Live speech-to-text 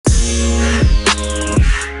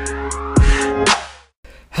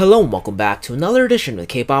Hello and welcome back to another edition of the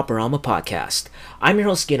K-Pop Rama podcast. I'm your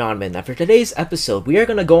host, Skinonman, and for today's episode, we are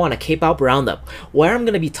going to go on a K-Pop roundup, where I'm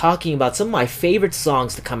going to be talking about some of my favorite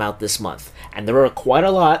songs to come out this month. And there are quite a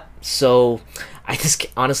lot, so I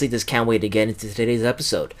honestly just can't wait to get into today's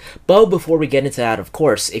episode. But before we get into that, of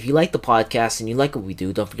course, if you like the podcast and you like what we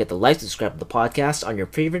do, don't forget to like and subscribe to the podcast on your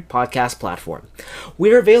favorite podcast platform.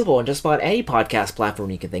 We're available on just about any podcast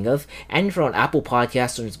platform you can think of, and if you're on Apple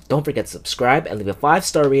Podcasts, don't forget to subscribe and leave a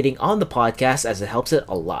 5-star rating on the podcast, as it helps it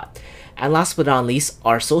a lot. And last but not least,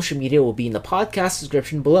 our social media will be in the podcast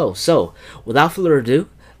description below. So, without further ado,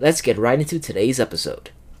 let's get right into today's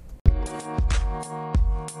episode.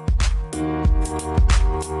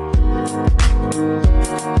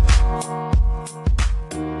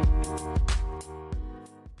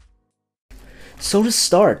 So to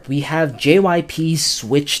start, we have JYP's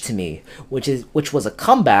Switch to Me, which was a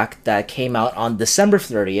comeback that came out on December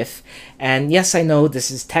 30th. And yes, I know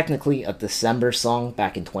this is technically a December song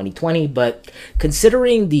back in 2020, but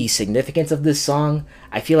considering the significance of this song,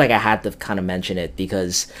 I feel like I had to kind of mention it,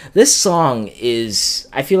 because this song is,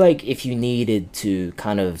 I feel like if you needed to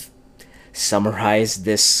kind of summarize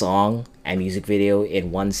this song and music video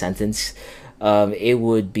in one sentence, it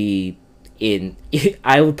would be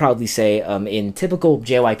I would probably say, in typical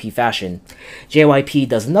JYP fashion, JYP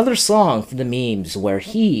does another song for the memes where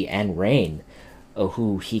he and Rain,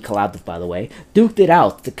 who he collabed with by the way, duked it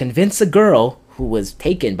out to convince a girl, who was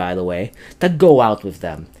taken by the way, to go out with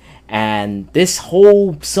them. And this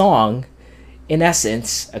whole song, in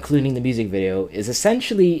essence, including the music video, is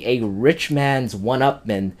essentially a rich man's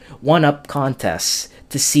one-up contest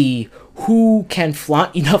to see who can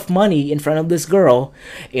flaunt enough money in front of this girl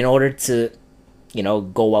in order to,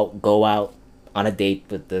 go out on a date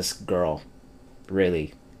with this girl,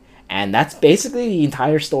 really. And that's basically the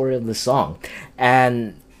entire story of the song.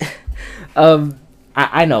 And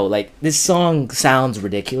I know, like, this song sounds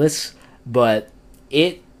ridiculous, but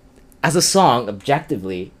it, as a song,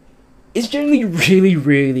 objectively, is generally really,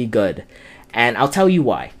 really good. And I'll tell you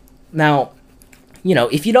why. Now,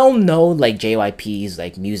 if you don't know, like, JYP's,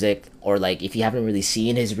 like, music, or, like, if you haven't really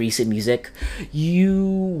seen his recent music, you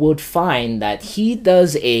would find that he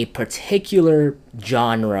does a particular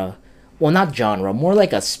genre, well, not genre, more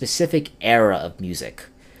like a specific era of music,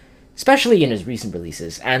 especially in his recent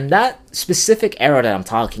releases. And that specific era that I'm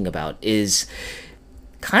talking about is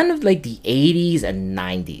kind of like the 80s and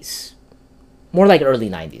 90s. More like early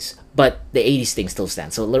 90s, but the 80s thing still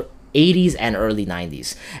stands. So 80s and early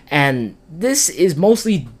 90s. And this is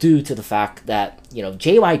mostly due to the fact that,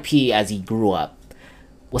 JYP, as he grew up,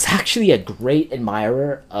 was actually a great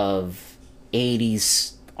admirer of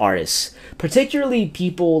 80s artists, particularly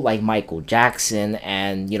people like Michael Jackson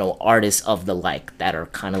and, artists of the like that are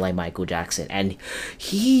kind of like Michael Jackson. And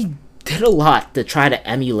he did a lot to try to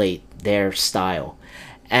emulate their style.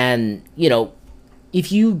 And,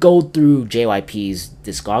 if you go through JYP's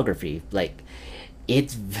discography, like,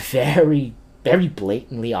 it's very, very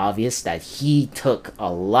blatantly obvious that he took a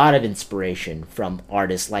lot of inspiration from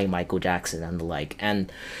artists like Michael Jackson and the like. And,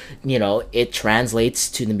 it translates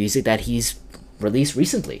to the music that he's released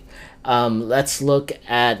recently. Let's look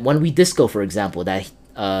at When We Disco, for example, that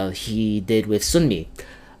he did with Sunmi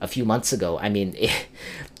a few months ago. I mean,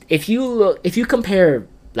 if you compare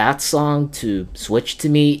that song to Switch to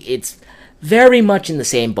Me, it's very much in the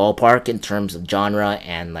same ballpark in terms of genre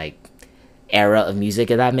and, like, era of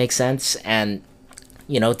music, if that makes sense. And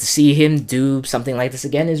to see him do something like this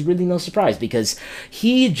again is really no surprise, because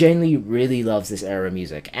he genuinely really loves this era of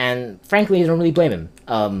music, and frankly I don't really blame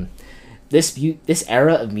him. This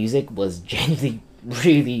era of music was genuinely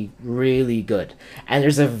really, really good, and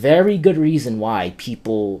there's a very good reason why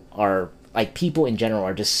people in general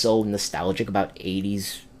are just so nostalgic about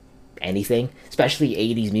 80s anything, especially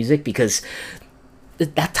 80s music, because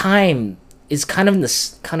that time is kind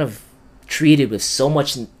of treated with so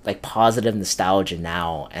much, like, positive nostalgia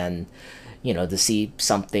now. And to see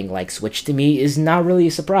something like Switch to Me is not really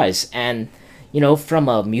a surprise. And from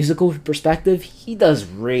a musical perspective, he does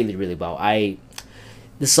really, really well.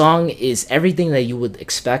 The song is everything that you would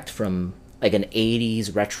expect from, like, an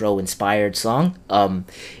 80s retro inspired song.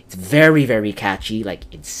 It's very, very catchy,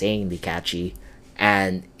 like insanely catchy,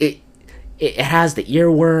 and it has the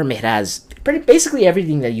earworm. It has basically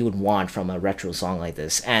everything that you would want from a retro song like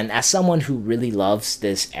this. And as someone who really loves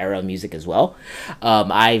this era of music as well,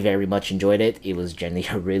 I very much enjoyed it. It was generally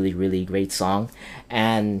a really, really great song.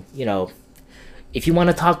 And if you want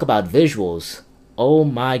to talk about visuals, oh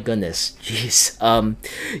my goodness, jeez.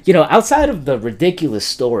 Outside of the ridiculous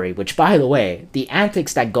story, which, by the way, the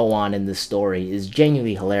antics that go on in this story is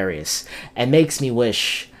genuinely hilarious and makes me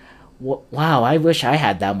wish Wow, I wish I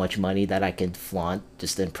had that much money that I could flaunt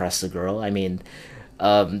just to impress the girl. I mean,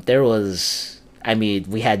 there was, I mean,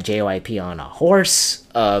 we had JYP on a horse.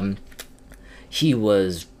 He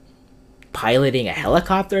was piloting a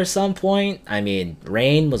helicopter at some point. I mean,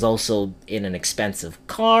 Rain was also in an expensive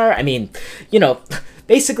car. I mean, you know,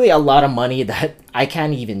 basically a lot of money that I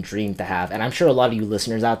can't even dream to have. And I'm sure a lot of you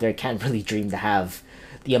listeners out there can't really dream to have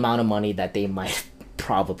the amount of money that they might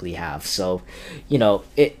probably have. So,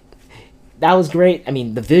 it that was great. I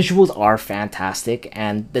mean, the visuals are fantastic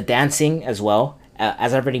and the dancing as well.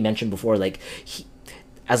 As I've already mentioned before, like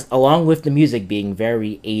as along with the music being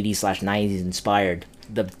very 80s slash 90s inspired,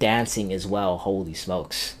 the dancing as well, holy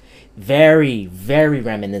smokes, very very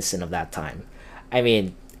reminiscent of that time. I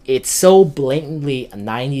mean, it's so blatantly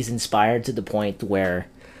 90s inspired to the point where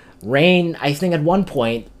Rain, I think at one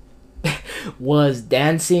point, was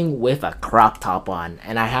dancing with a crop top on,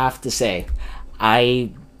 and I have to say,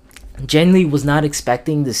 I genuinely was not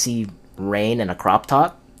expecting to see Rain in a crop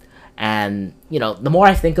top. And the more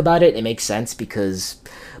I think about it, it makes sense because,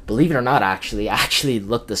 believe it or not, actually, I actually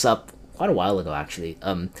looked this up quite a while ago. Actually,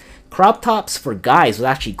 crop tops for guys was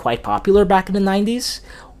actually quite popular back in the '90s.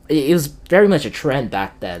 It was very much a trend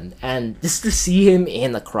back then, and just to see him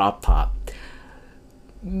in a crop top,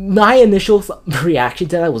 my initial reaction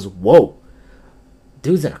to that was, "Whoa,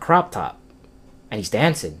 dude's in a crop top, and he's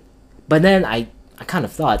dancing." But then I kind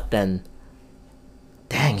of thought, then,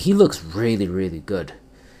 dang, he looks really, really good.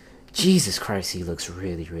 Jesus Christ, he looks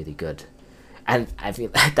really, really good. And I feel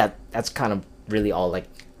that's kind of really all like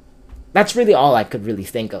that's really all I could really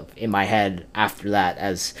think of in my head after that.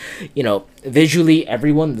 As visually,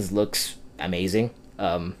 everyone just looks amazing.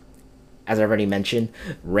 As I already mentioned,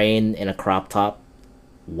 Rain in a crop top.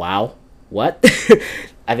 Wow, what?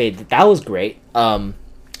 I mean, that was great.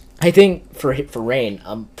 I think for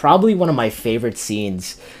Rain, probably one of my favorite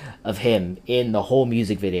scenes of him in the whole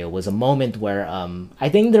music video was a moment where I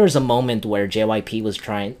think there was a moment where JYP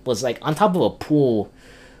was like on top of a pool,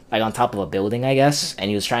 like on top of a building, I guess, and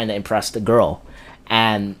he was trying to impress the girl,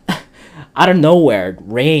 and out of nowhere,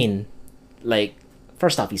 Rain, like,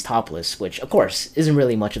 first off, he's topless, which of course isn't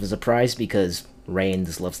really much of a surprise because Rain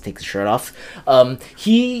just loves to take the shirt off.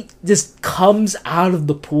 He just comes out of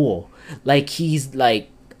the pool like he's like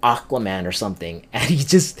Aquaman or something, and he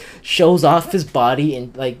just shows off his body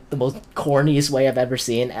in like the most corniest way I've ever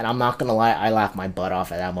seen. And I'm not gonna lie, I laughed my butt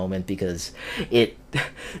off at that moment because it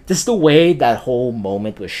just the way that whole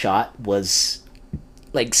moment was shot was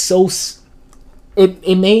like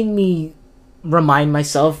it made me remind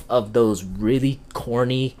myself of those really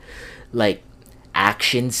corny like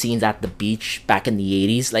action scenes at the beach back in the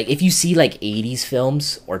 80s. Like if you see like 80s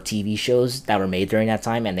films or TV shows that were made during that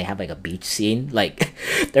time and they have like a beach scene, like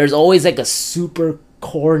there's always like a super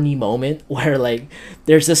corny moment where like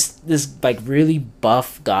there's this like really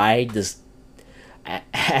buff guy just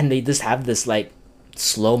and they just have this like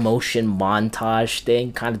slow motion montage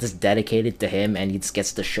thing kind of just dedicated to him, and he just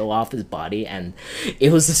gets to show off his body. And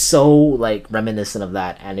it was just so like reminiscent of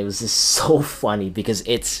that, and it was just so funny because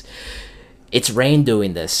it's Rain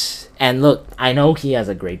doing this. And look, I know he has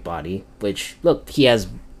a great body, which, look,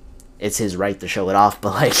 it's his right to show it off,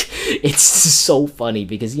 but like, it's so funny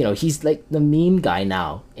because, he's like the meme guy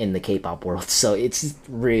now in the K-pop world. So it's just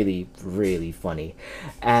really, really funny.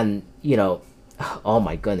 And, oh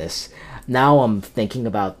my goodness. Now I'm thinking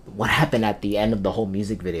about what happened at the end of the whole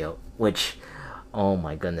music video, which, oh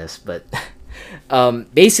my goodness. But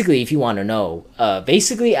basically, if you want to know,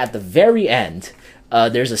 basically at the very end,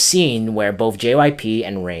 there's a scene where both JYP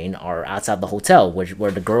and Rain are outside the hotel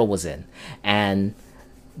where the girl was in, and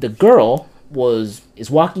the girl is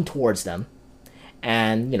walking towards them,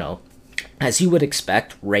 and as you would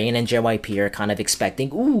expect, Rain and JYP are kind of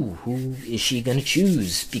expecting, ooh, who is she gonna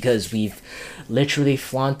choose? Because we've literally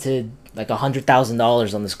flaunted like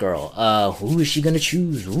 $100,000 on this girl. Who is she gonna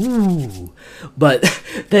choose? Ooh, but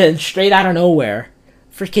then straight out of nowhere,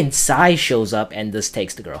 freaking Psy shows up and just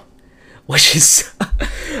takes the girl. Which is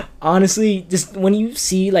honestly, just when you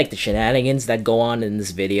see like the shenanigans that go on in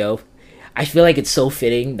this video, I feel like it's so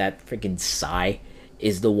fitting that freaking Psy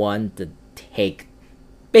is the one to take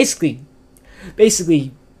basically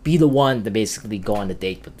be the one to basically go on a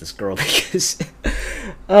date with this girl because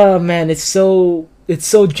oh man, it's so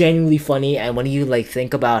genuinely funny. And when you like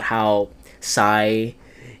think about how Psy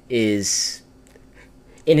is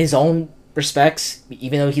in his own respects,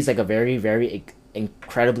 even though he's like a very very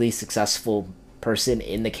incredibly successful person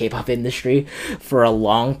in the K-pop industry, for a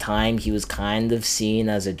long time he was kind of seen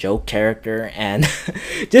as a joke character, and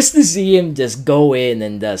just to see him just go in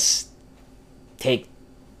and just take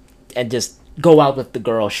and just go out with the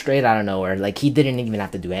girl straight out of nowhere. Like he didn't even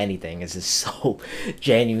have to do anything. It's just so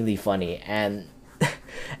genuinely funny, and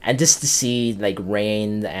just to see like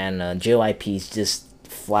Rain and JYP's just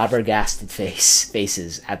flabbergasted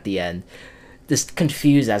faces at the end, just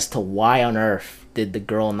confused as to why on earth did the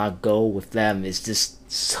girl not go with them, is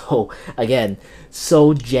just so, again,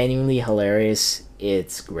 so genuinely hilarious.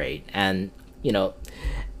 It's great. And you know,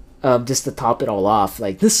 just to top it all off,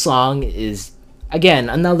 like this song is again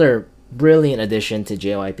another brilliant addition to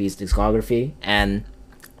JYP's discography, and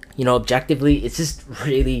you know, objectively, it's just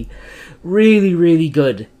really, really, really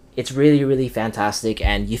good. It's really, really fantastic,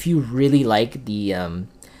 and if you really like the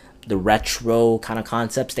retro kind of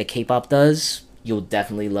concepts that K-pop does, you'll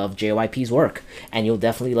definitely love JYP's work, and you'll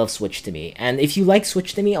definitely love Switch to Me. And if you like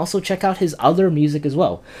Switch to Me, also check out his other music as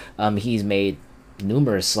well. He's made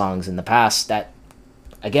numerous songs in the past that,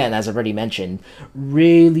 again, as I've already mentioned,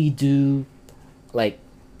 really do like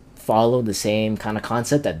follow the same kind of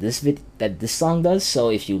concept that this song does. So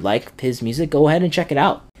if you like his music, go ahead and check it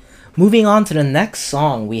out. Moving on to the next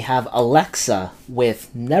song, we have Alexa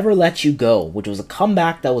with Never Let You Go, which was a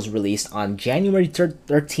comeback that was released on January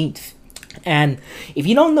 13th. And if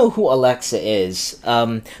you don't know who Alexa is,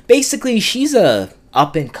 basically she's a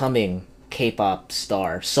up-and-coming K-pop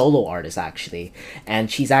star, solo artist actually, and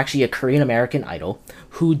she's actually a Korean American idol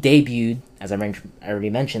who debuted, as I already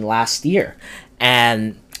mentioned, last year.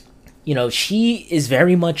 And you know, she is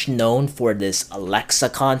very much known for this Alexa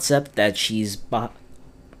concept that she's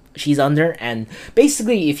under. And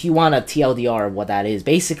basically, if you want a TLDR of what that is,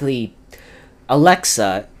 basically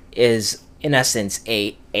Alexa is in essence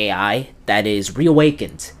a AI that is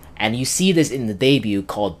reawakened, and you see this in the debut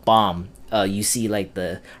called Bomb. You see like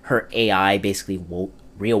her AI basically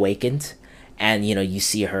reawakened, and you know, you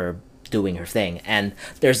see her doing her thing. And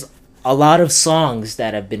there's a lot of songs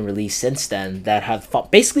that have been released since then that have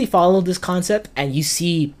basically followed this concept, and you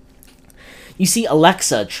see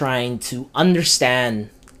Alexa trying to understand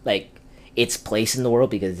like its place in the world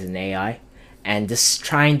because it's an AI, and just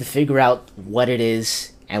trying to figure out what it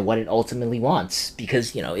is and what it ultimately wants,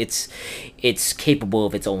 because you know, it's capable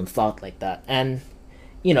of its own thought like that. And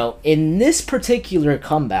you know, in this particular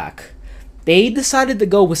comeback, they decided to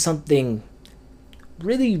go with something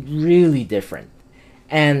really, really different.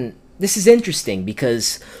 And this is interesting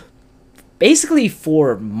because basically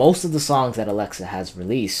for most of the songs that Alexa has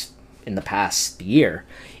released in the past year,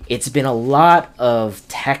 it's been a lot of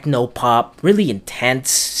techno pop, really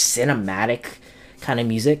intense cinematic kind of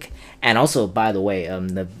music. And also, by the way,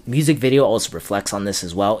 the music video also reflects on this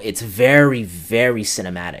as well. It's very, very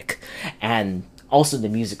cinematic, and also the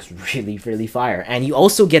music's really, really fire. And you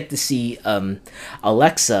also get to see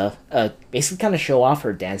Alexa basically kind of show off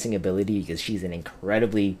her dancing ability, because she's an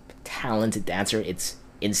incredibly talented dancer. It's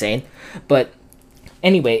insane. But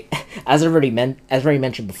anyway, as I already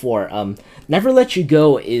mentioned before, Never Let You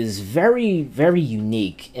Go is very, very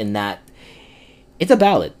unique in that it's a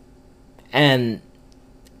ballad. And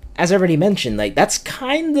as I already mentioned, like that's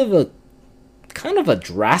kind of a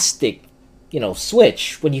drastic, you know,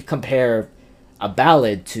 switch when you compare a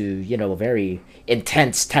ballad to, you know, a very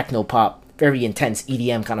intense techno pop, very intense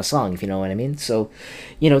EDM kind of song, if you know what I mean. So,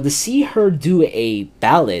 you know, to see her do a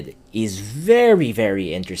ballad is very,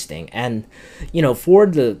 very interesting. And you know, for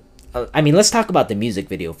the I mean, let's talk about the music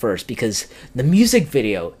video first, because the music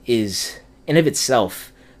video is in of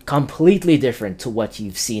itself completely different to what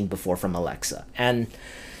you've seen before from Alexa. And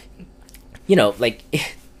you know, like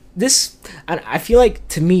this, I feel like,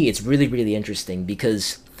 to me, it's really, really interesting,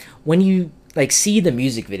 because when you like see the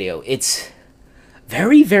music video, it's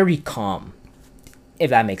very, very calm, if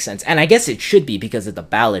that makes sense. And I guess it should be because of the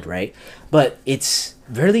ballad, right? But it's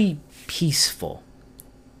really peaceful,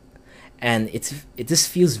 and it just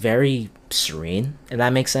feels very serene, if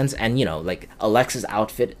that makes sense. And you know, like Alexa's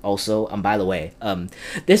outfit also, by the way,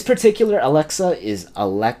 this particular Alexa is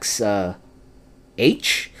Alexa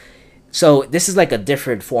H. So this is like a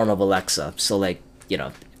different form of Alexa. So like, you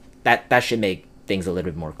know, that should make things a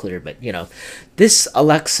little bit more clear. But you know, this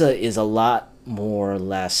Alexa is a lot more or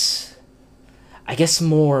less, I guess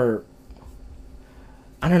more,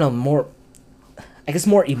 I don't know, more, I guess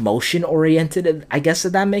more emotion oriented, I guess,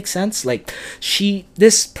 if that makes sense. Like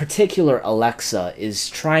this particular Alexa is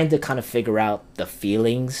trying to kind of figure out the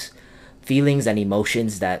feelings and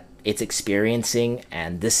emotions that it's experiencing.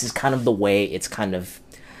 And this is kind of the way it's kind of,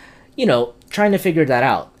 you know, trying to figure that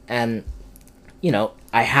out. And you know,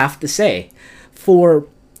 I have to say, for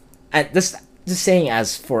just saying,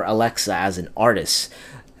 as for Alexa as an artist,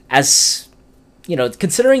 as you know,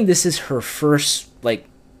 considering this is her first like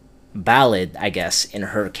ballad, I guess, in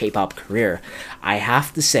her K-pop career, I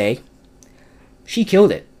have to say she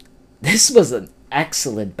killed it. this was an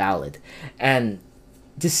excellent ballad. And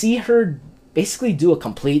to see her basically do a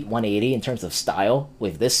complete 180 in terms of style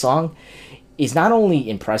with this song is not only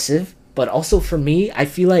impressive, but also for me, I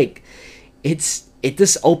feel like it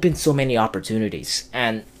just opens so many opportunities.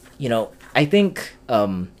 And I think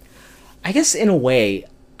I guess in a way,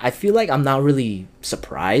 I feel like I'm not really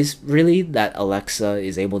surprised, really, that Alexa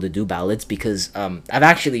is able to do ballads because I've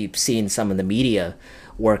actually seen some of the media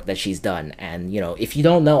work that she's done. And, if you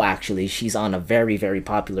don't know, actually, she's on a very, very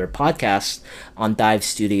popular podcast on Dive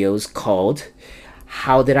Studios called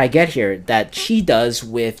How Did I Get Here, that she does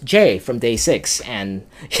with Jay from Day 6. And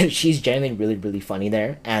she's genuinely really, really funny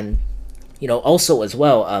there. And also as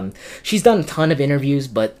well, she's done a ton of interviews,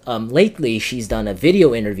 but lately she's done a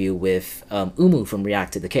video interview with Umu from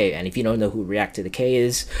React to Decay. And if you don't know who React to Decay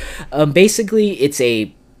is, basically it's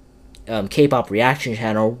a K-pop reaction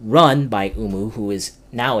channel run by Umu, who is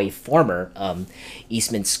now a former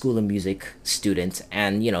Eastman School of Music student.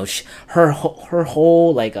 And her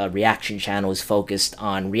whole like reaction channel is focused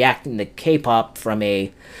on reacting to K-pop from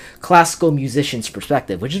a classical musician's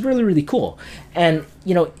perspective, which is really, really cool. And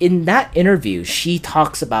in that interview, she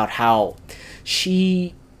talks about how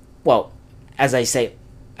as I say,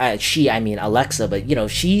 I mean Alexa,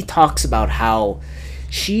 but she talks about how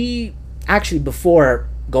she actually, before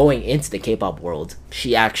going into the K-pop world,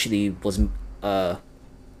 she actually was a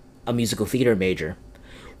musical theater major,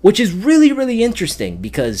 which is really, really interesting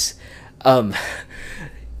because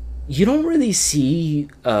you don't really see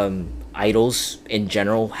idols in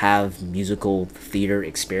general have musical theater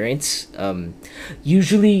experience.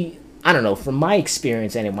 Usually, I don't know, from my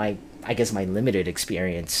experience and I guess my limited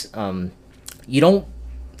experience, you don't.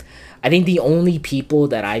 I think the only people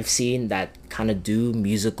that I've seen that kind of do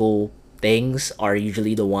musical things are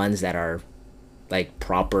usually the ones that are like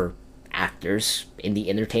proper actors in the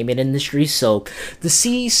entertainment industry. So to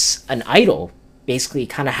see an idol basically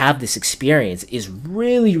kind of have this experience is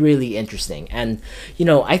really, really interesting. And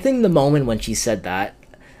I think the moment when she said that,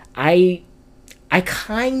 I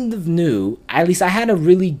kind of knew, at least I had a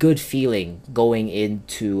really good feeling going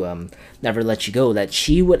into Never Let You Go, that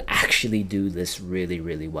she would actually do this really,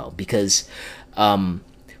 really well. Because from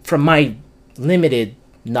my limited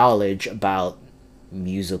knowledge about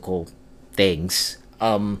musical things,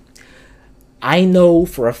 I know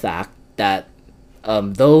for a fact that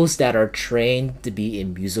those that are trained to be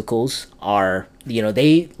in musicals are,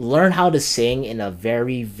 they learn how to sing in a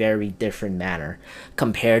very, very different manner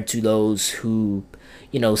compared to those who,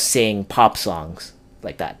 sing pop songs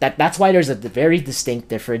like that. That's why there's a very distinct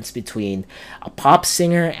difference between a pop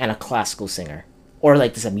singer and a classical singer, or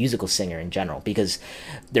like just a musical singer in general, because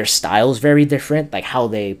their style is very different. Like how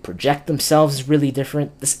they project themselves is really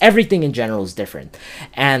different. Everything in general is different.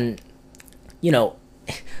 And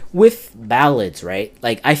with ballads, right?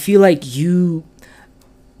 Like I feel like you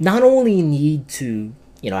not only need to,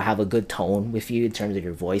 have a good tone with you in terms of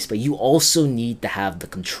your voice, but you also need to have the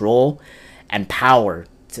control and power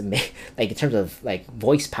to make, like in terms of like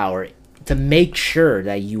voice power, to make sure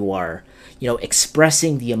that you are,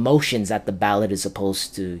 expressing the emotions that the ballad is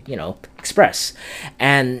supposed to, express.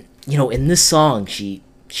 And, in this song, she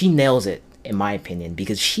nails it, in my opinion,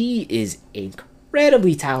 because she is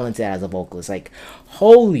incredibly talented as a vocalist. Like,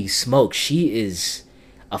 holy smoke, she is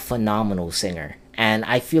a phenomenal singer. And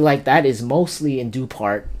I feel like that is mostly in due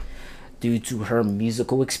part due to her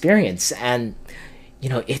musical experience. And,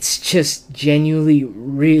 it's just genuinely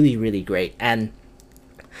really, really great. And,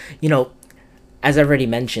 as I already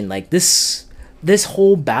mentioned, like this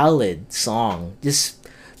whole ballad song, this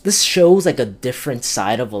shows like a different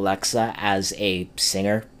side of Alexa as a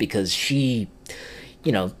singer, because she's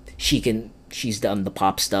done the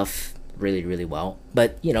pop stuff really, really well,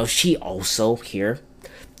 but she also here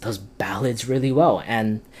does ballads really well.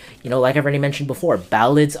 And like I've already mentioned before,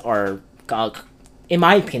 ballads are, in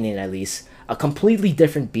my opinion at least, a completely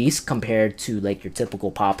different beast compared to like your typical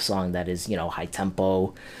pop song that is high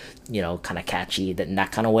tempo, kind of catchy,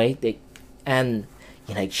 that kind of way. And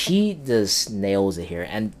like she just nails it here.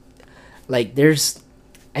 And like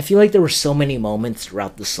I feel like there were so many moments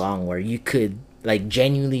throughout the song where you could like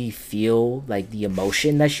genuinely feel like the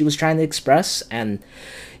emotion that she was trying to express. And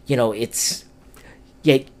it's,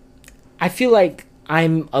 yeah, I feel like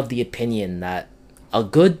I'm of the opinion that a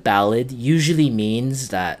good ballad usually means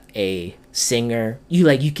that a singer,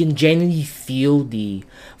 you can genuinely feel the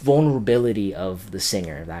vulnerability of the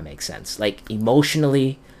singer, if that makes sense. Like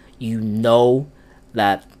emotionally,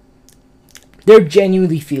 that they're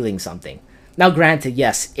genuinely feeling something. Now granted,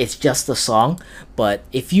 yes, it's just a song, but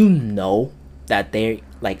if you know that they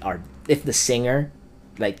like if the singer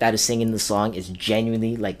like that is singing the song is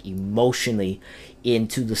genuinely like emotionally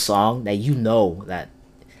into the song that you know that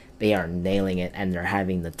they are nailing it and they're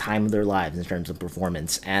having the time of their lives in terms of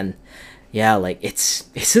performance. And yeah, like it's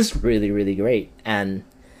just really really great. And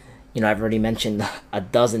I've already mentioned a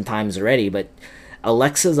dozen times already, but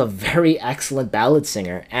Alexa's a very excellent ballad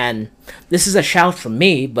singer. And this is a shout from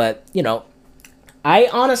me, but I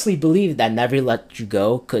honestly believe that Never Let You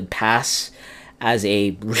Go could pass as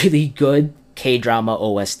a really good K drama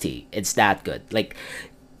OST. It's that good. Like,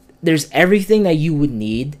 there's everything that you would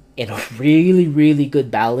need in a really, really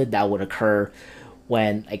good ballad that would occur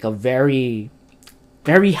when, like, a very,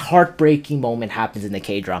 very heartbreaking moment happens in the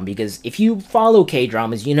K drama. Because if you follow K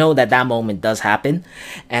dramas, you know that that moment does happen.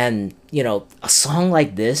 And, a song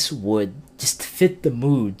like this would just fit the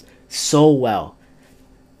mood so well.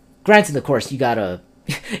 Granted, of course, you gotta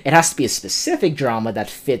it has to be a specific drama that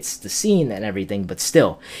fits the scene and everything, but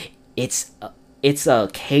still, it's a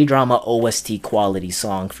K drama OST quality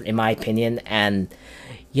song, in my opinion. And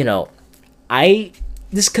you know, I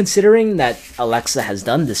just considering that Alexa has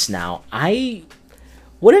done this now, I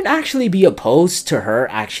wouldn't actually be opposed to her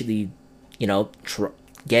actually,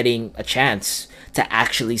 getting a chance to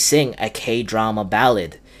actually sing a K drama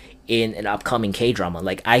ballad in an upcoming K drama.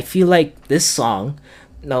 Like, I feel like this song,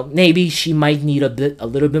 maybe she might need a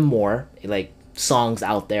little bit more like songs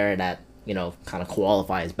out there that kind of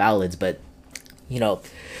qualify as ballads, but you know,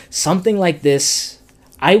 something like this,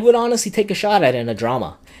 I would honestly take a shot at in a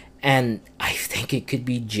drama. And I think it could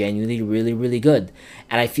be genuinely really, really good.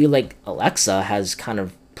 And I feel like Alexa has kind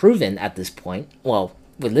of proven at this point, well,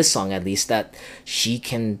 with this song at least, that she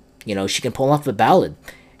can pull off a ballad.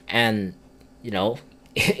 And,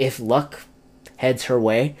 if luck heads her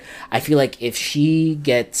way, I feel like if she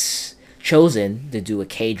gets chosen to do a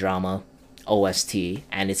K drama OST,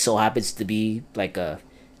 and it so happens to be like a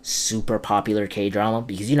super popular K drama,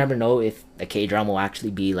 because you never know if a K drama will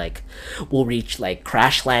actually be like will reach like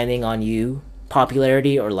Crash Landing on You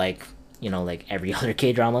popularity, or like like every other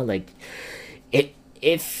K drama. Like, it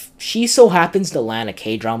if she so happens to land a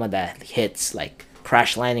K drama that hits like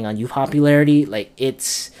Crash Landing on You popularity, like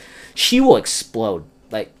she will explode.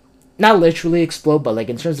 Like, not literally explode, but like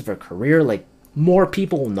in terms of her career, like more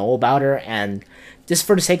people will know about her, and just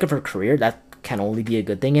for the sake of her career, that can only be a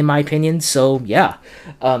good thing in my opinion. So yeah,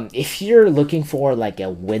 if you're looking for like a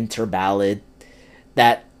winter ballad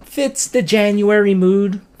that fits the January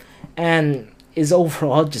mood and is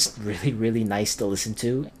overall just really really nice to listen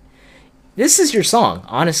to, this is your song.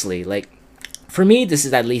 Honestly, like, for me, this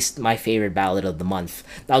is at least my favorite ballad of the month.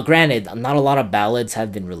 Now, granted, not a lot of ballads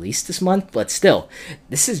have been released this month, but still,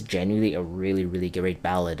 this is genuinely a really, really great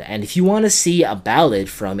ballad. And if you want to see a ballad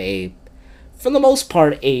from for the most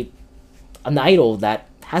part, an idol that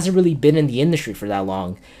hasn't really been in the industry for that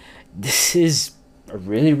long, this is a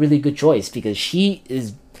really, really good choice, because she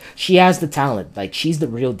has the talent. Like, she's the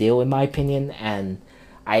real deal in my opinion, and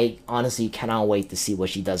I honestly cannot wait to see what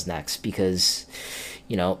she does next, because,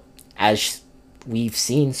 as we've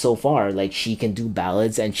seen so far, like, she can do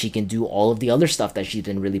ballads and she can do all of the other stuff that she's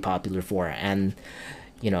been really popular for, and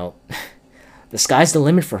the sky's the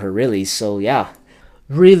limit for her, really. So yeah,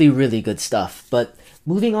 really really good stuff. But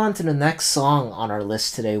moving on to the next song on our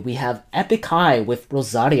list today, we have Epic High with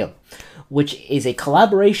Rosario, which is a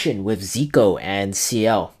collaboration with Zico and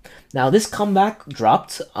CL. Now, this comeback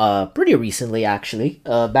dropped pretty recently, actually,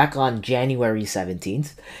 back on January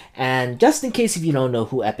 17th. And just in case if you don't know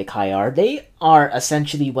who Epic High are, they are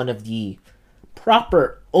essentially one of the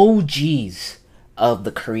proper OGs of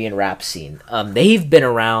the Korean rap scene. They've been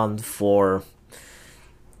around for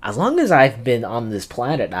as long as I've been on this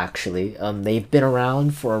planet, actually. They've been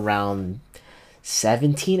around for around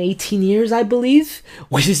 17, 18 years, I believe,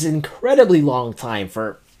 which is an incredibly long time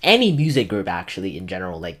for any music group, actually, in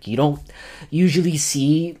general. Like, you don't usually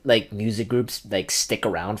see like music groups like stick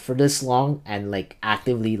around for this long and like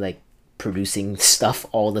actively like producing stuff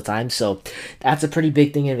all the time. So that's a pretty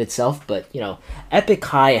big thing in itself. But Epic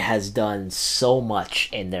High has done so much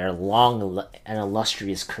in their long and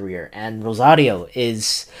illustrious career, and Rosario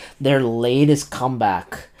is their latest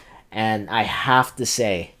comeback, and I have to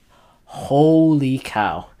say, holy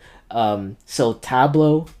cow. So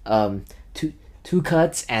Tableau, Two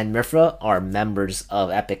Cuts, and Mifra are members of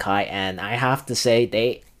Epic High, and I have to say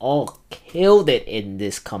they all killed it in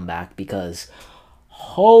this comeback, because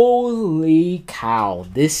holy cow,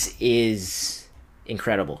 this is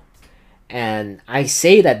incredible. And I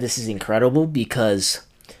say that this is incredible because,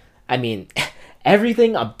 I mean,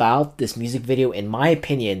 everything about this music video, in my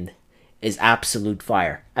opinion, is absolute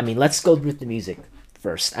fire. I mean, let's go with the music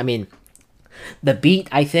first. I mean, the beat,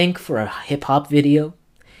 I think, for a hip hop video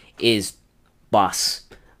is boss.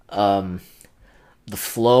 The the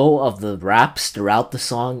flow of the raps throughout the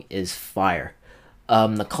song is fire.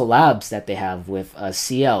 The collabs that they have with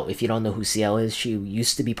CL. If you don't know who CL is, she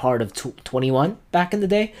used to be part of 21 back in the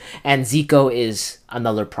day, and Zico is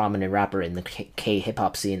another prominent rapper in the K hip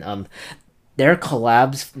hop scene. Their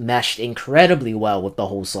collabs meshed incredibly well with the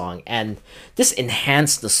whole song, and this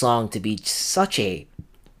enhanced the song to be such a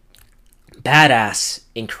badass,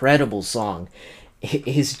 incredible song. It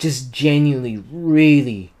is just genuinely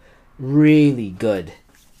really, really good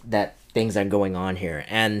that things are going on here.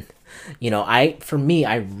 And for me,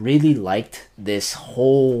 I really liked this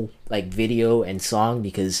whole like video and song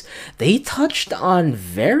because they touched on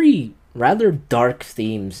very rather dark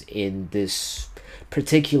themes in this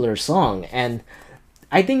particular song. And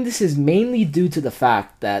I think this is mainly due to the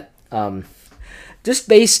fact that just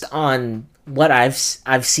based on what I've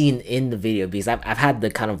seen in the video, because I've had to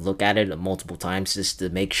kind of look at it multiple times just to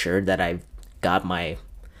make sure that I've got my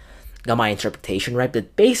interpretation right.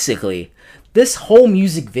 But basically, this whole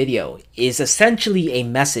music video is essentially a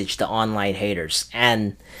message to online haters,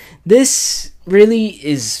 and this really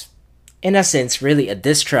is, in essence, really a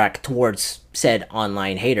diss track towards said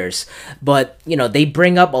online haters. But they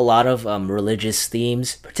bring up a lot of religious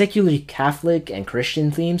themes, particularly Catholic and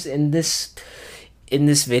Christian themes in this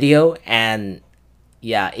video, and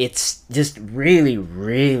yeah, it's just really,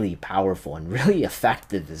 really powerful and really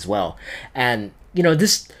effective as well. And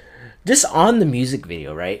just on the music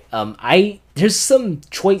video, right? There's some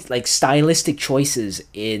stylistic choices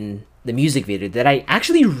in the music video that I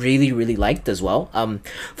actually really, really liked as well.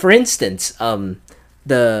 For instance,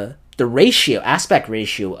 the aspect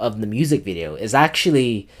ratio of the music video is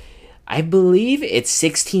actually, I believe it's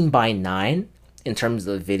 16:9 in terms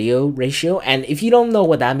of the video ratio. And if you don't know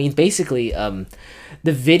what that means, basically,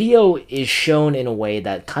 the video is shown in a way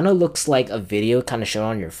that kind of looks like a video kind of shown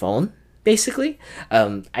on your phone. Basically,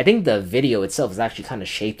 I think the video itself is actually kind of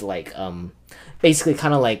shaped like, basically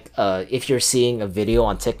kind of like if you're seeing a video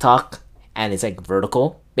on TikTok and it's like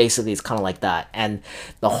vertical, basically it's kind of like that, and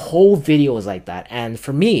the whole video is like that. And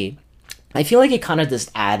for me, I feel like it kind of just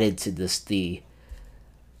added to the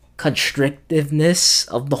constrictiveness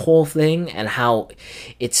of the whole thing, and how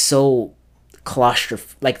it's so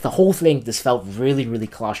like the whole thing just felt really, really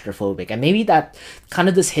claustrophobic. And maybe that kind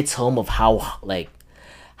of just hits home of how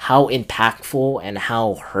impactful and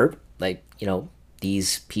how hurt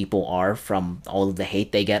these people are from all of the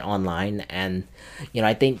hate they get online. And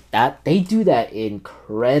I think that they do that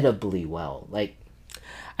incredibly well. Like,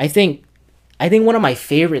 I think one of my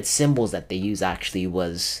favorite symbols that they use actually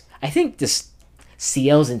was, I think, this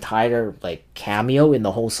CL's entire like cameo in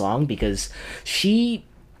the whole song, because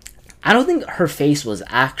I don't think her face was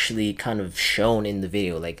actually kind of shown in the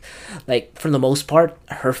video. Like for the most part,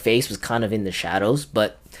 her face was kind of in the shadows,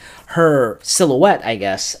 but her silhouette, I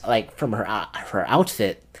guess, like from her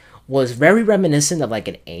outfit, was very reminiscent of like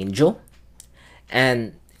an angel.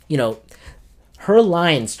 And her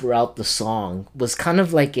lines throughout the song was kind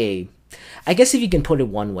of like I guess if you can put it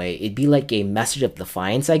one way, it'd be like a message of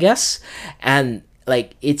defiance, I guess. And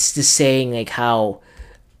like it's just saying like how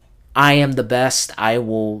I am the best. I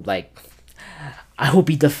will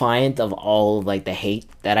be defiant of all like the hate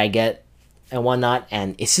that I get and whatnot.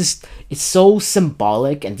 And it's so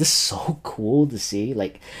symbolic and just so cool to see,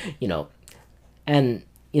 and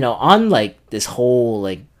on like this whole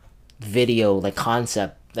like video like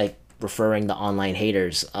concept, like referring to online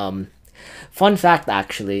haters. Fun fact,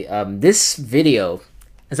 actually, this video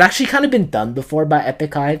has actually kind of been done before by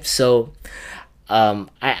Epic Hive. So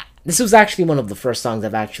this was actually one of the first songs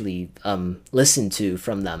I've actually listened to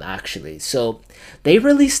from them, actually. So they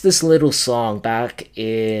released this little song back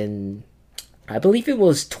in, I believe it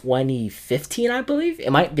was 2015, I believe.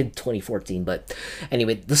 It might have been 2014, but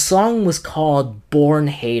anyway, the song was called Born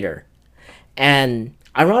Hater. And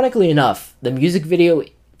ironically enough, the music video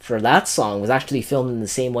for that song was actually filmed in the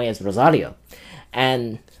same way as Rosario.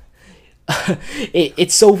 And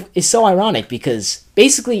it's so ironic because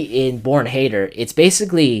basically in Born Hater, it's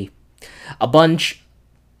basically a bunch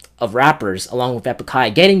of rappers along with Epic High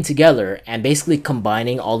getting together and basically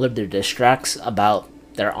combining all of their diss tracks about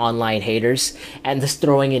their online haters and just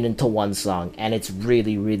throwing it into one song. And it's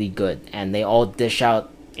really, really good. And they all dish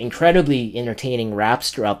out incredibly entertaining raps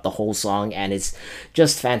throughout the whole song, and it's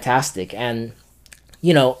just fantastic. And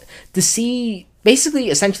to see basically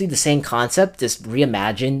essentially the same concept just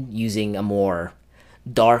reimagined using a more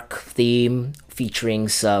dark theme featuring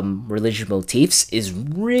some religious motifs is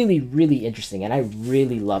really, really interesting, and I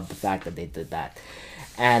really love the fact that they did that.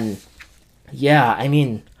 And yeah, I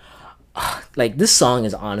mean, like, this song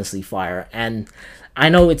is honestly fire. And I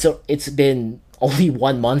know it's been only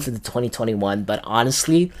 1 month into 2021, but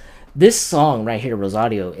honestly, This song right here,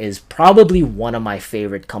 Rosario, is probably one of my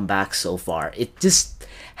favorite comebacks so far. It just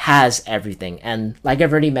has everything. And like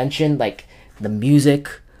I've already mentioned, like the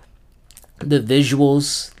music, the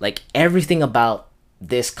visuals, like everything about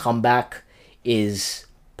this comeback is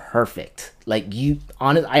perfect. Like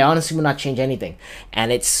I honestly would not change anything,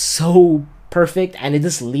 and it's so perfect. And it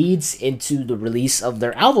just leads into the release of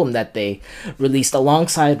their album that they released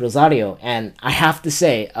alongside Rosario. And I have to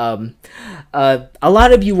say, a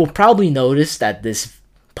lot of you will probably notice that this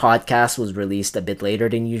podcast was released a bit later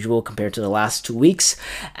than usual compared to the last 2 weeks,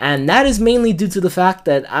 and that is mainly due to the fact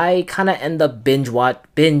that I kind of end up binge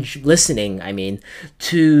listening. I mean,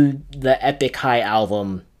 to the Epic High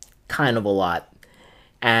album kind of a lot,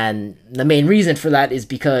 and the main reason for that is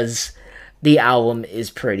because the album is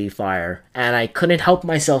pretty fire, and I couldn't help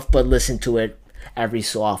myself but listen to it every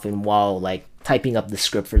so often while like typing up the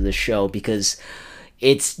script for this show because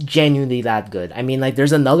it's genuinely that good. I mean, like,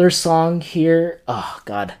 there's another song here. Oh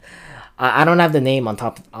God, I don't have the name on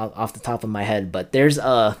top off the top of my head, but there's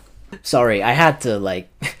a. Sorry, I had to like.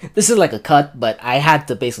 This is like a cut, but I had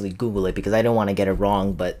to basically Google it because I don't want to get it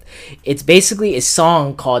wrong. But it's basically a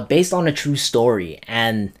song called "Based on a True Story,"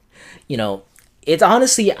 and you know, it's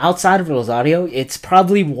honestly outside of Rosario, it's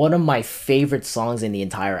probably one of my favorite songs in the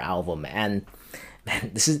entire album. And man,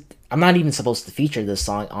 this is. I'm not even supposed to feature this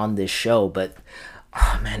song on this show, but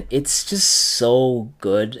oh man, it's just so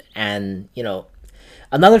good. And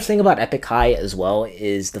another thing about Epic High as well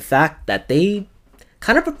is the fact that they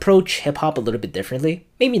kind of approach hip hop a little bit differently.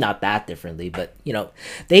 Maybe not that differently, but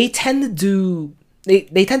they tend to do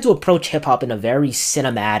they tend to approach hip hop in a very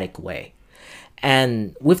cinematic way.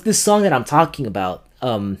 And with this song that I'm talking about,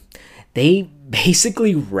 they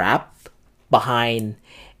basically rap behind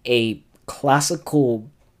a classical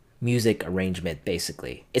music arrangement.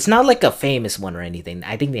 Basically, it's not like a famous one or anything.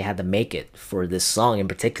 I think they had to make it for this song in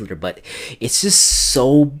particular, but it's just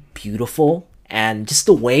so beautiful, and just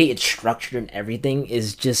the way it's structured and everything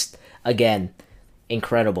is just, again,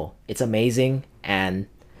 incredible. It's amazing. And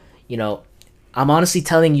you know I'm honestly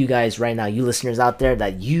telling you guys right now, you listeners out there,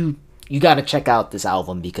 that you got to check out this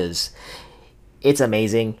album because it's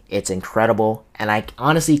amazing, it's incredible, and I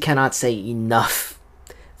honestly cannot say enough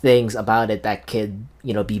things about it that could,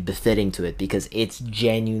 be befitting to it because it's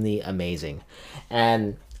genuinely amazing.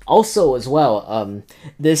 And also as well,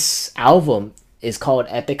 this album is called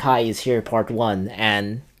Epic High Is Here Part 1,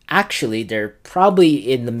 and actually they're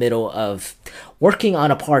probably in the middle of working on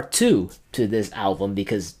a part 2 to this album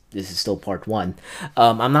because this is still part 1.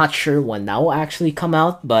 I'm not sure when that will actually come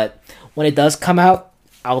out, but when it does come out,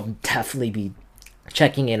 I'll definitely be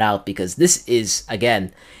checking it out because this is,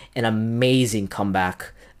 again, an amazing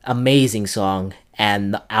comeback, amazing song,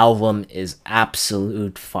 and the album is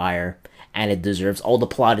absolute fire, and it deserves all the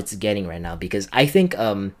plot it's getting right now. Because I think,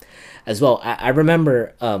 as well, I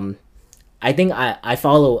remember, I think I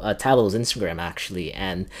follow Talo's Instagram actually,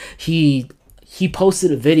 and he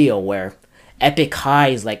posted a video where Epic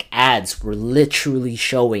High's like ads were literally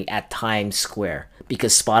showing at Times Square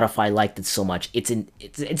because Spotify liked it so much.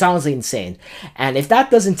 It's honestly insane. And if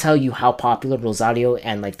that doesn't tell you how popular Rosario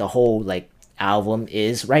and like the whole like album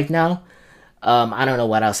is right now, I don't know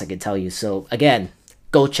what else I could tell you. So again,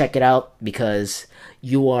 go check it out because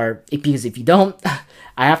because if you don't,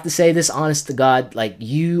 I have to say this honest to God, like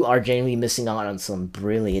you are genuinely missing out on some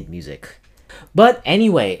brilliant music. But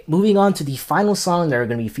anyway, moving on to the final song that we're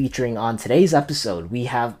going to be featuring on today's episode, we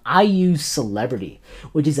have IU's Celebrity,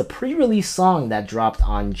 which is a pre-release song that dropped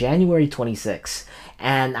on January 26th.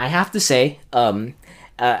 And I have to say,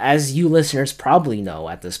 as you listeners probably know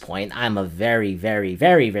at this point, I'm a very, very,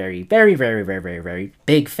 very, very, very, very, very, very, very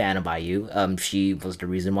big fan of IU. She was the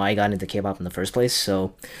reason why I got into K-pop in the first place.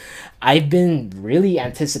 So I've been really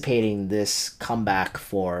anticipating this comeback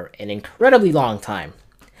for an incredibly long time.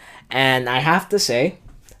 And I have to say,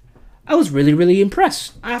 I was really, really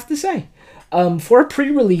impressed. I have to say. For a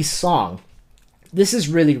pre-release song, this is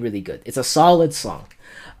really, really good. It's a solid song.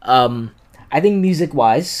 I think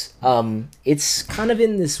music-wise, it's kind of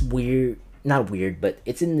in this weird, not weird, but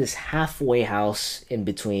it's in this halfway house in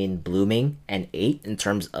between Blooming and 8 in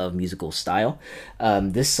terms of musical style.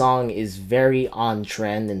 This song is very on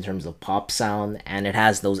trend in terms of pop sound, and it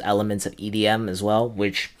has those elements of EDM as well,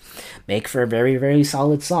 which make for a very, very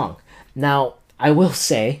solid song. Now, I will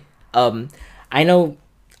say, I know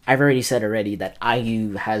I've already said that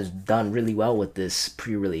IU has done really well with this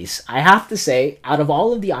pre-release. I have to say, out of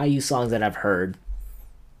all of the IU songs that I've heard,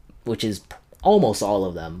 which is almost all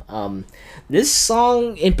of them, this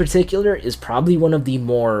song in particular is probably one of the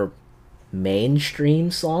more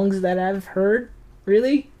mainstream songs that I've heard,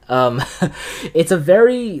 really. It's a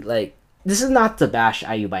very, like, this is not to bash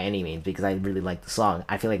IU by any means because I really like the song.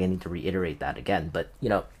 I feel like I need to reiterate that again, but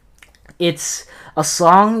it's a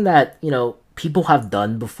song that people have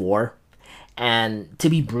done before. And to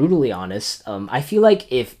be brutally honest, I feel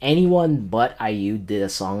like if anyone but IU did a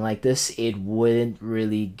song like this, it wouldn't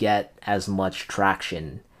really get as much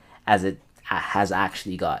traction as it has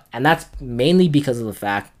actually got. And that's mainly because of the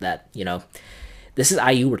fact that, this is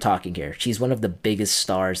IU we're talking here. She's one of the biggest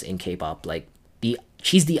stars in K-pop. Like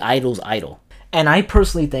she's the idol's idol. And I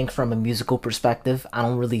personally think from a musical perspective, I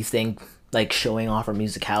don't really think like showing off her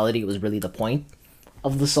musicality was really the point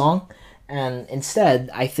of the song. And instead,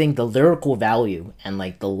 I think the lyrical value and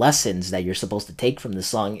like the lessons that you're supposed to take from the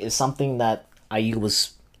song is something that IU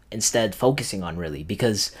was instead focusing on really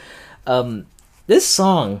because this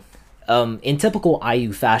song in typical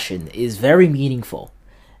IU fashion is very meaningful.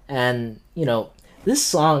 And this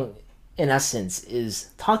song in essence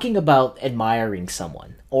is talking about admiring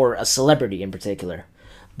someone or a celebrity in particular.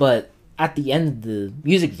 But at the end of the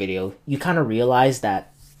music video, you kind of realize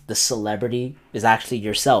that the celebrity is actually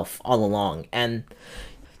yourself all along. And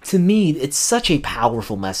to me, it's such a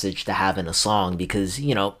powerful message to have in a song because,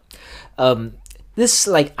 this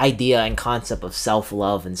like idea and concept of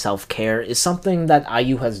self-love and self-care is something that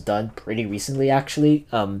IU has done pretty recently actually.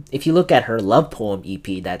 If you look at her Love Poem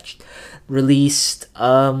EP that released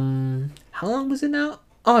how long was it now?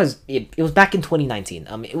 Oh, it was back in 2019.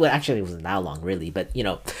 It wasn't that long really, but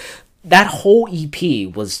that whole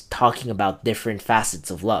EP was talking about different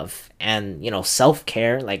facets of love and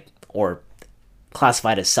self-care, like, or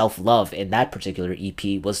classified as self-love in that particular EP,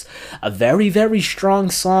 was a very very strong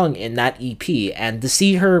song in that EP. And to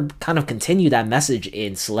see her kind of continue that message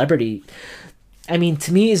in Celebrity, I mean,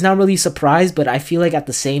 to me is not really surprised, but I feel like at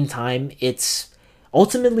the same time it's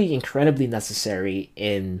ultimately incredibly necessary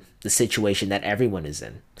in the situation that everyone is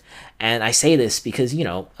in. And I say this because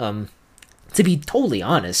to be totally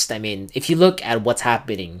honest, I mean, if you look at what's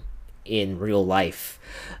happening in real life,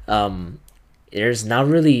 there's not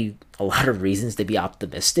really a lot of reasons to be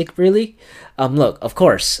optimistic, really. Look, of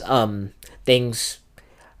course, things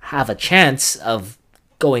have a chance of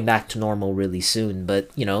going back to normal really soon, but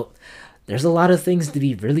there's a lot of things to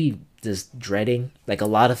be really just dreading, like a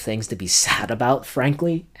lot of things to be sad about,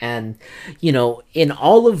 frankly. And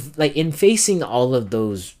in facing all of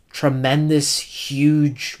those tremendous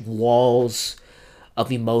huge walls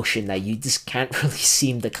of emotion that you just can't really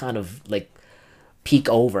seem to kind of like peek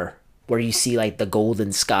over, where you see like the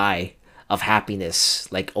golden sky of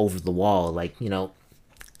happiness like over the wall, like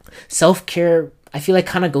self-care I feel like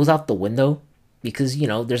kind of goes out the window because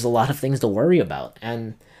there's a lot of things to worry about.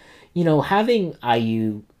 And having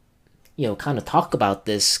IU kind of talk about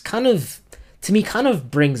this kind of, to me, kind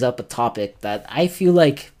of brings up a topic that I feel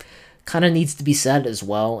like kind of needs to be said as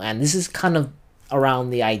well. And this is kind of around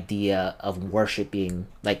the idea of worshiping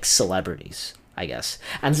like celebrities, I guess.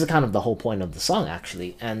 And this is kind of the whole point of the song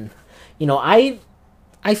actually. And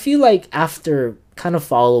I feel like after kind of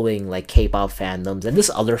following like K-pop fandoms and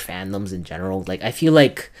just other fandoms in general, like I feel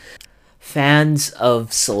like fans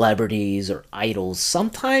of celebrities or idols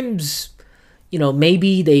sometimes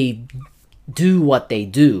maybe they do what they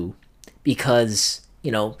do because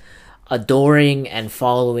adoring and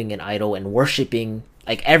following an idol and worshiping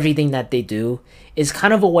like everything that they do is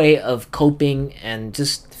kind of a way of coping and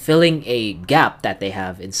just filling a gap that they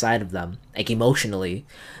have inside of them, like emotionally,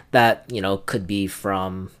 that could be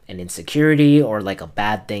from an insecurity or like a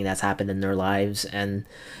bad thing that's happened in their lives. And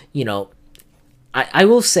I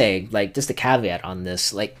will say, like, just a caveat on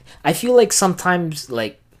this, like I feel like sometimes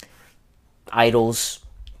like idols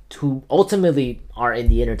who ultimately are in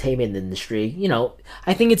the entertainment industry,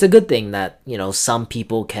 I think it's a good thing that some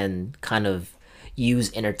people can kind of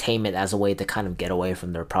use entertainment as a way to kind of get away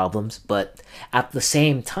from their problems. But at the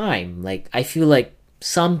same time, like I feel like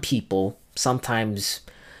some people sometimes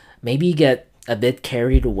maybe get a bit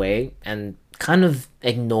carried away and kind of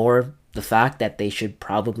ignore the fact that they should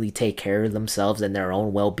probably take care of themselves and their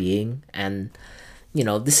own well-being. And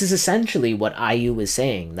this is essentially what IU is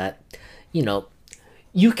saying, that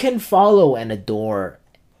you can follow and adore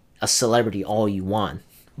a celebrity all you want,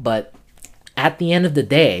 but at the end of the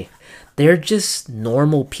day, they're just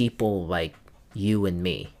normal people like you and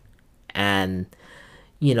me. And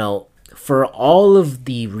for all of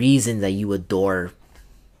the reasons that you adore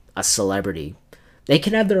a celebrity, they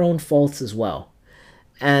can have their own faults as well.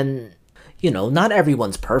 And not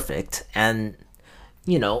everyone's perfect, and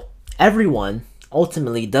everyone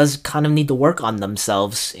ultimately does kind of need to work on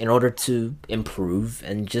themselves in order to improve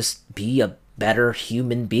and just be a better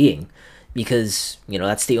human being, because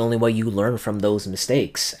that's the only way you learn from those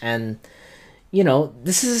mistakes. And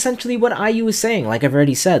this is essentially what IU is saying. Like I've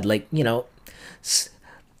already said, like,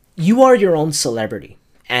 you are your own celebrity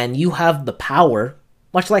and you have the power,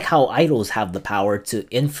 much like how idols have the power to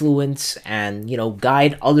influence and,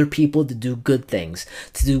 guide other people to do good things,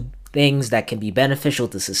 to do things that can be beneficial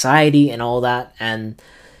to society and all that. And,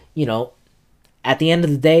 you know, at the end of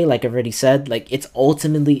the day, like I've already said, like it's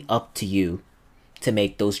ultimately up to you to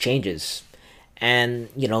make those changes. And,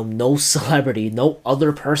 no celebrity, no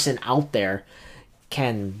other person out there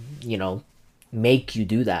can, make you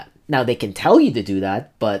do that. Now they can tell you to do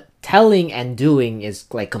that, but telling and doing is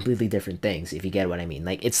like completely different things, if you get what I mean.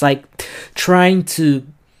 Like it's like trying to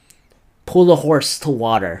pull a horse to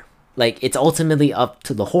water. Like it's ultimately up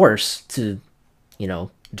to the horse to,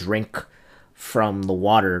 drink from the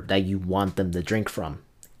water that you want them to drink from.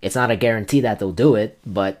 It's not a guarantee that they'll do it,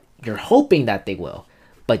 but you're hoping that they will.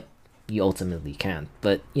 But you ultimately can.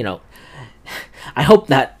 But, I hope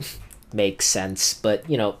that makes sense. But,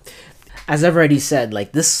 as I've already said,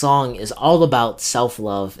 like this song is all about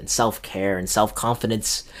self-love and self-care and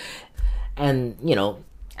self-confidence. And,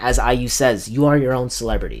 as IU says, you are your own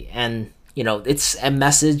celebrity. And, it's a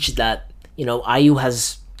message that, IU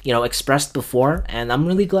has, expressed before. And I'm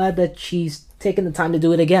really glad that she's taken the time to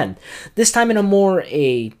do it again. This time in a more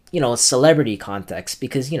celebrity context,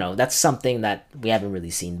 because, that's something that we haven't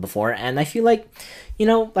really seen before. And I feel like,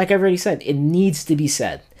 like I've already said, it needs to be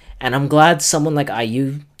said. And I'm glad someone like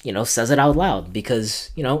IU, says it out loud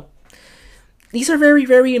because, these are very,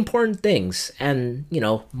 very important things. And,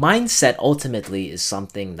 mindset ultimately is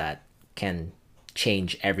something that can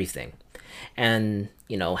change everything. And,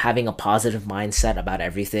 having a positive mindset about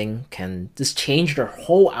everything can just change their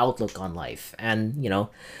whole outlook on life. And,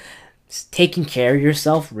 taking care of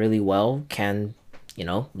yourself really well can,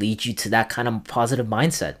 lead you to that kind of positive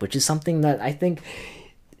mindset, which is something that I think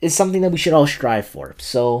is something that we should all strive for.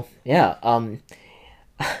 So, yeah,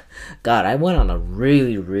 God, I went on a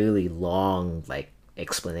really, really long, like,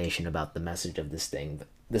 explanation about the message of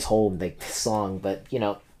this whole, like, song, but,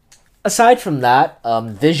 aside from that,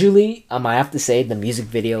 visually, I have to say the music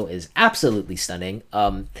video is absolutely stunning.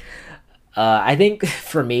 I think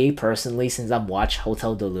for me personally, since I've watched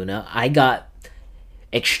Hotel de Luna, I got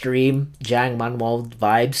extreme Jang Manuel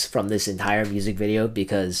vibes from this entire music video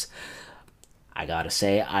because I gotta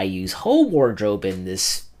say, IU's whole wardrobe in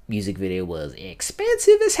this music video was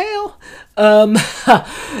expensive as hell.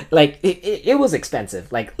 Like it was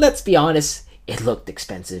expensive. Like let's be honest, it looked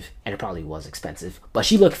expensive and it probably was expensive, but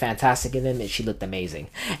she looked fantastic in them and she looked amazing.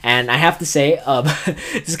 And I have to say,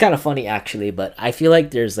 this is kind of funny actually, but I feel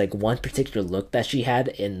like there's like one particular look that she had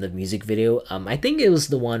in the music video. I think it was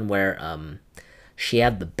the one where she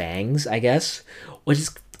had the bangs, I guess, which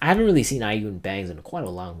is, I haven't really seen IU in bangs in quite a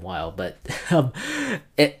long while, but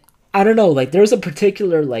I don't know, like there was a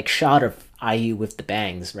particular like shot of IU with the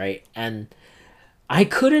bangs, right? And I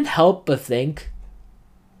couldn't help but think,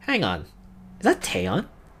 hang on, is that Taeyeon?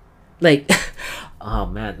 Like, oh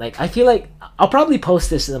man, like I feel like I'll probably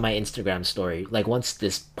post this in my Instagram story, like once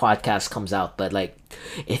this podcast comes out. But like,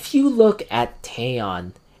 if you look at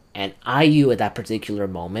Taeyeon and IU at that particular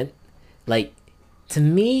moment, like to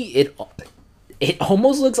me, it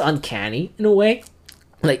almost looks uncanny in a way.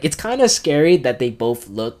 Like it's kind of scary that they both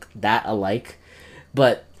look that alike.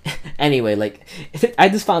 But anyway, like I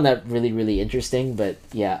just found that really, really interesting. But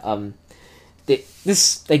yeah,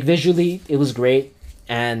 this like visually it was great,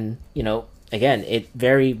 and again it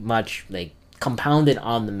very much like compounded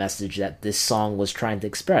on the message that this song was trying to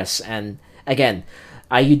express. And again,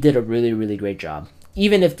 IU did a really, really great job,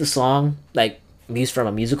 even if the song, like used from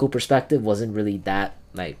a musical perspective, wasn't really that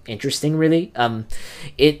like interesting really.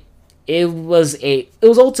 It was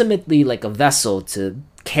ultimately like a vessel to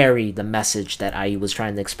carry the message that IU was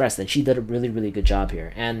trying to express, and she did a really, really good job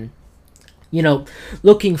here. And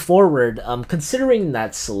looking forward, considering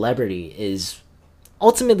that Celebrity is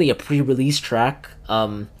ultimately a pre-release track,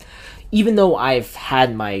 even though I've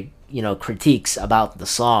had my critiques about the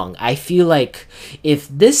song, I feel like if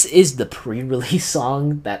this is the pre-release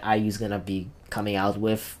song that IU's gonna be coming out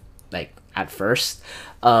with, like at first,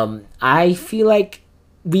 I feel like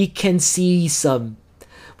we can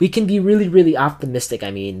be really, really optimistic,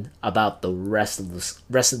 I mean, about the rest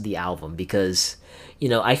of the album, because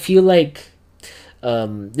I feel like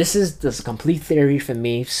this is a complete theory for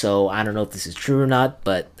me, so I don't know if this is true or not,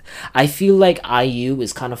 but I feel like IU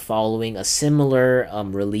is kind of following a similar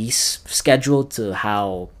release schedule to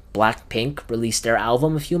how Blackpink released their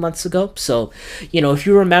album a few months ago. So, if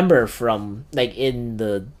you remember from like in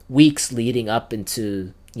the weeks leading up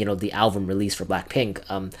into the album release for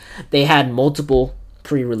Blackpink, they had multiple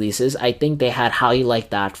pre-releases. I think they had How You Like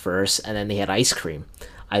That first, and then they had Ice Cream.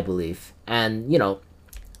 I believe. And,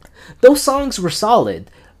 those songs were solid,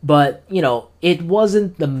 but, it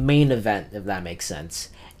wasn't the main event, if that makes sense.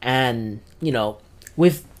 And,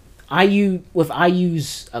 with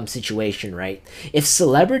IU's situation, right? If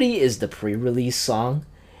Celebrity is the pre-release song,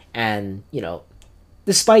 and,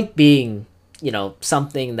 despite being,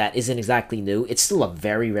 something that isn't exactly new, it's still a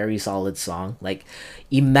very, very solid song. Like,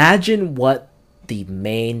 imagine what the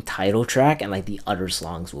main title track and like the other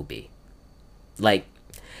songs will be. Like,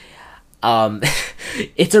 um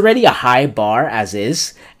it's already a high bar as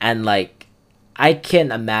is, and like I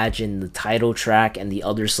can imagine the title track and the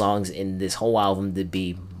other songs in this whole album to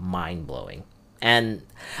be mind-blowing. And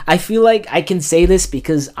I feel like I can say this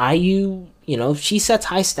because IU, she sets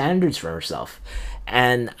high standards for herself.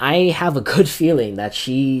 And I have a good feeling that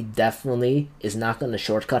she definitely is not going to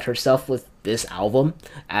shortcut herself with this album,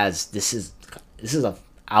 as this is a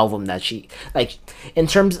album that she, like, in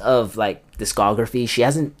terms of like discography, she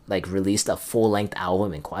hasn't like released a full-length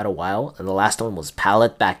album in quite a while, and the last one was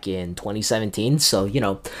Palette back in 2017. So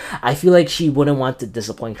I feel like she wouldn't want to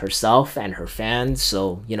disappoint herself and her fans.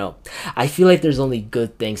 So I feel like there's only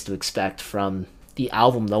good things to expect from the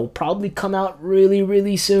album that will probably come out really,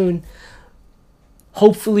 really soon,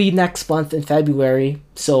 hopefully next month in February,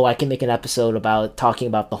 so I can make an episode about talking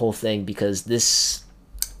about the whole thing, because this,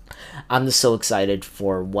 I'm just so excited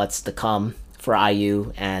for what's to come for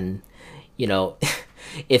IU. And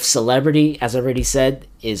if Celebrity, as I already said,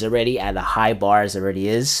 is already at a high bar as it already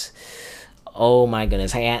is, oh my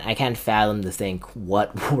goodness, I can't fathom to think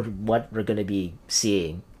what we're gonna be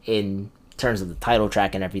seeing in terms of the title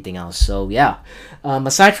track and everything else. So yeah,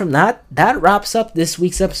 aside from that wraps up this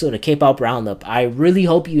week's episode of K-Pop Roundup. I really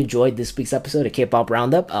hope you enjoyed this week's episode of K-Pop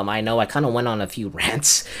Roundup. I know I kind of went on a few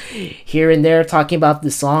rants here and there talking about the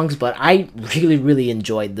songs, but I really, really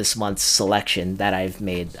enjoyed this month's selection that I've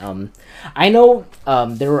made. I know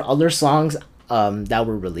there were other songs that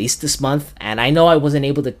were released this month, and I know I wasn't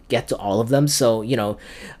able to get to all of them. So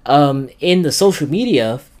in the social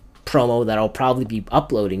media promo that I'll probably be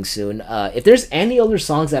uploading soon, if there's any other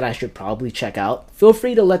songs that I should probably check out, feel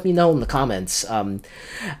free to let me know in the comments.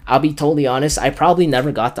 I'll be totally honest, I probably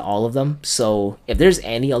never got to all of them, so if there's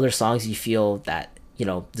any other songs you feel that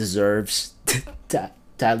deserves to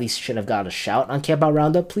at least should have got a shout on K-Pop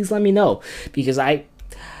Roundup, please let me know, because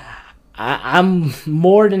I'm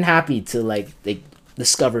more than happy to like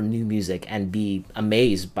discover new music and be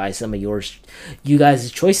amazed by some of you guys'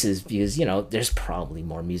 choices, because there's probably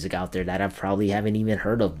more music out there that I probably haven't even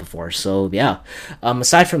heard of before. So yeah,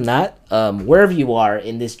 aside from that, wherever you are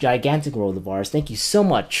in this gigantic world of ours, thank you so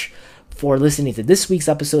much for listening to this week's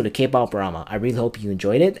episode of K-Pop Rama. I really hope you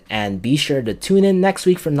enjoyed it, and be sure to tune in next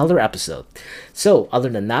week for another episode. So other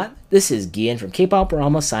than that, this is Gian from K-Pop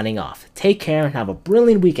Rama signing off. Take care and have a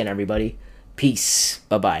brilliant weekend, everybody. Peace.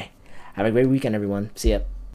 Bye bye. Have a great weekend, everyone. See ya.